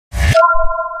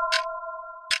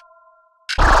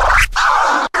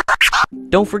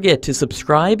Don't forget to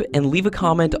subscribe and leave a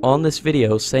comment on this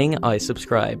video saying I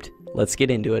subscribed. Let's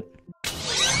get into it.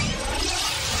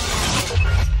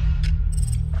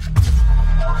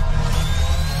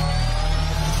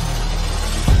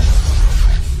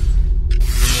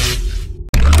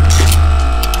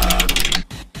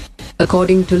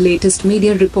 According to latest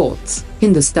media reports,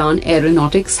 Hindustan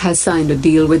Aeronautics has signed a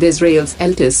deal with Israel's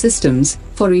Elta Systems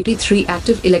for 83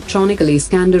 active electronically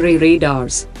scanned array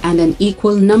radars and an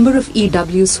equal number of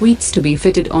EW suites to be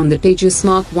fitted on the Tejas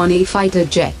MK1A fighter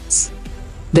jets.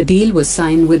 The deal was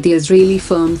signed with the Israeli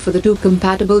firm for the two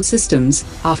compatible systems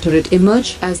after it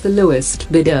emerged as the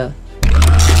lowest bidder.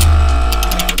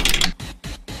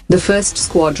 The first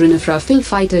squadron of Rafale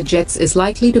fighter jets is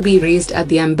likely to be raised at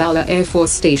the Akula Air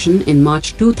Force Station in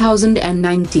March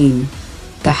 2019.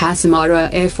 The Hasimara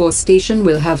Air Force Station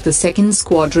will have the second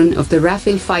squadron of the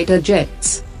Rafale fighter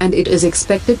jets, and it is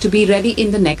expected to be ready in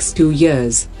the next 2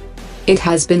 years. It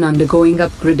has been undergoing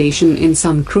upgradation in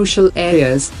some crucial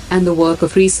areas, and the work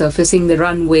of resurfacing the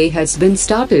runway has been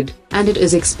started, and it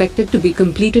is expected to be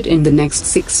completed in the next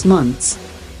 6 months.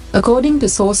 According to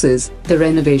sources, the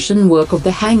renovation work of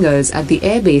the hangars at the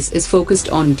airbase is focused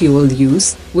on dual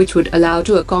use, which would allow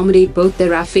to accommodate both the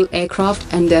Rafale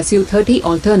aircraft and Su-30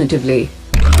 alternatively.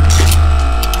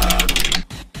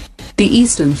 The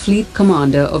Eastern Fleet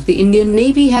Commander of the Indian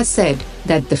Navy has said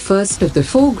that the first of the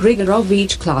 4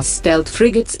 Grigorov-class stealth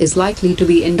frigates is likely to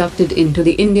be inducted into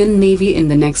the Indian Navy in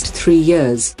the next 3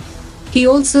 years. He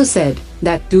also said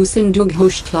that 2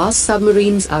 Sindhughosh-class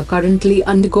submarines are currently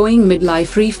undergoing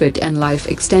mid-life refit and life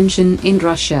extension in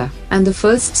Russia, and the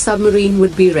first submarine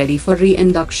would be ready for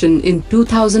re-induction in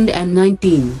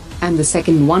 2019, and the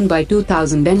second one by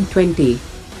 2020.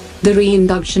 The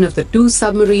re-induction of the 2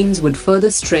 submarines would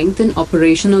further strengthen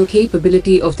operational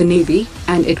capability of the Navy,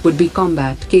 and it would be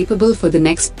combat-capable for the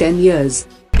next 10 years.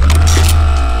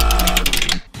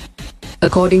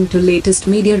 According to latest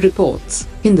media reports,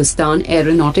 Hindustan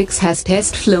Aeronautics has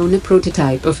test-flown a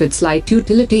prototype of its light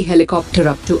utility helicopter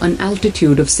up to an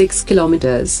altitude of 6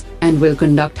 kilometers, and will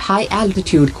conduct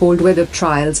high-altitude cold weather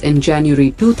trials in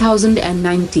January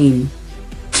 2019.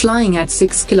 Flying at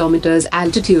 6 kilometers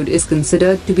altitude is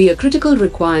considered to be a critical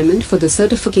requirement for the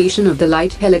certification of the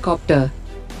light helicopter.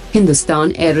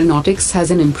 Hindustan Aeronautics has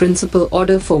an in-principle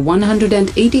order for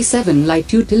 187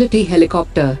 light utility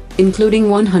helicopter, including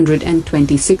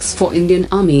 126 for Indian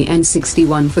Army and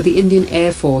 61 for the Indian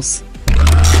Air Force.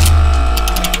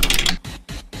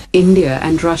 India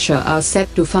and Russia are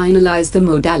set to finalize the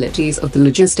modalities of the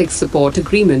logistics support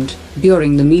agreement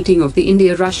during the meeting of the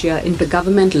India-Russia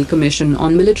Intergovernmental Commission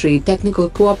on Military Technical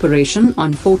Cooperation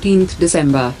on 14th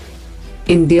December.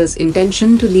 India's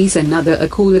intention to lease another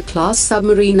Akula-class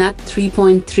submarine at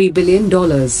 $3.3 billion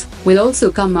will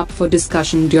also come up for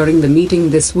discussion during the meeting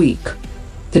this week.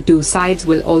 The two sides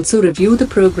will also review the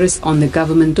progress on the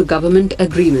government-to-government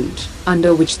agreement,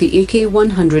 under which the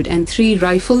AK-103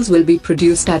 rifles will be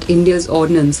produced at India's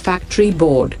Ordnance Factory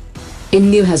Board.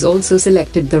 India has also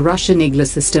selected the Russian IGLA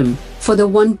system for the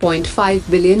 $1.5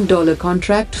 billion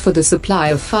contract for the supply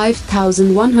of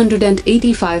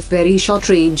 5,185 very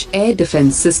short-range air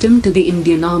defense system to the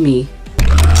Indian Army.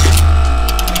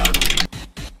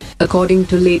 According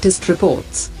to latest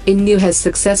reports, India has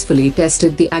successfully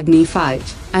tested the AGNI-5,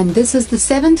 and this is the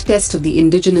 7th test of the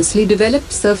indigenously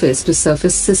developed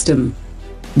surface-to-surface system.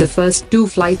 The first 2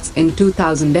 flights in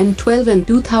 2012 and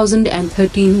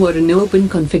 2013 were in open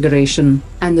configuration,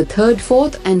 and the 3rd,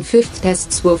 4th and 5th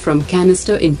tests were from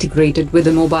canister integrated with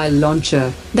a mobile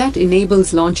launcher that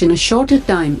enables launch in a shorter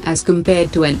time as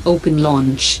compared to an open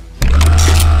launch.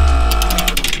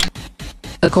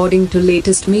 According to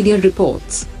latest media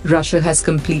reports, Russia has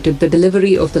completed the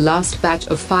delivery of the last batch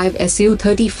of 5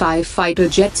 Su-35 fighter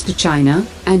jets to China,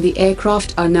 and the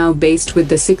aircraft are now based with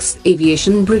the 6th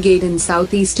Aviation Brigade in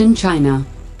southeastern China.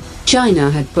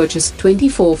 China had purchased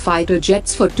 24 fighter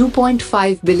jets for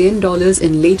 $2.5 billion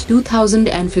in late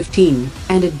 2015,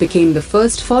 and it became the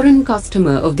first foreign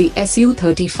customer of the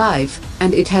Su-35,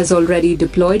 and it has already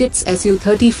deployed its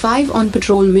Su-35 on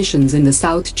patrol missions in the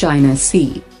South China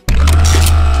Sea.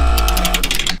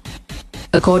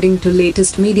 According to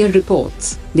latest media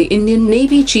reports, the Indian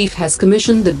Navy Chief has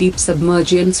commissioned the Deep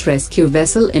Submergence Rescue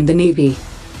Vessel in the Navy.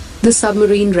 The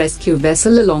submarine rescue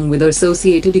vessel along with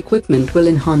associated equipment will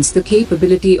enhance the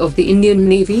capability of the Indian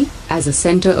Navy as a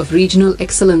center of regional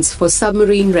excellence for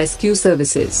submarine rescue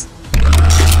services.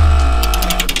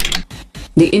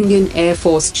 The Indian Air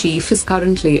Force Chief is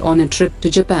currently on a trip to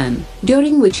Japan,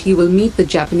 during which he will meet the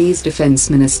Japanese Defense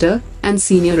Minister and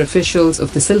senior officials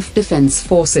of the Self-Defense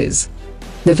Forces.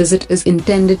 The visit is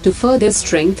intended to further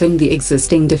strengthen the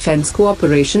existing defense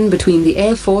cooperation between the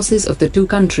air forces of the two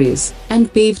countries,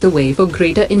 and pave the way for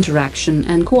greater interaction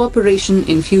and cooperation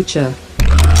in future.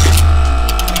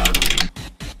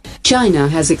 China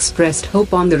has expressed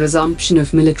hope on the resumption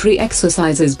of military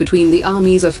exercises between the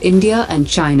armies of India and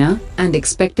China, and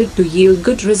expected to yield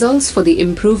good results for the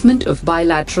improvement of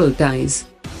bilateral ties.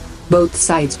 Both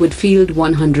sides would field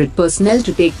 100 personnel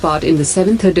to take part in the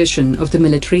 7th edition of the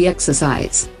military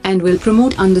exercise, and will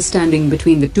promote understanding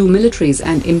between the two militaries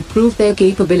and improve their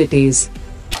capabilities.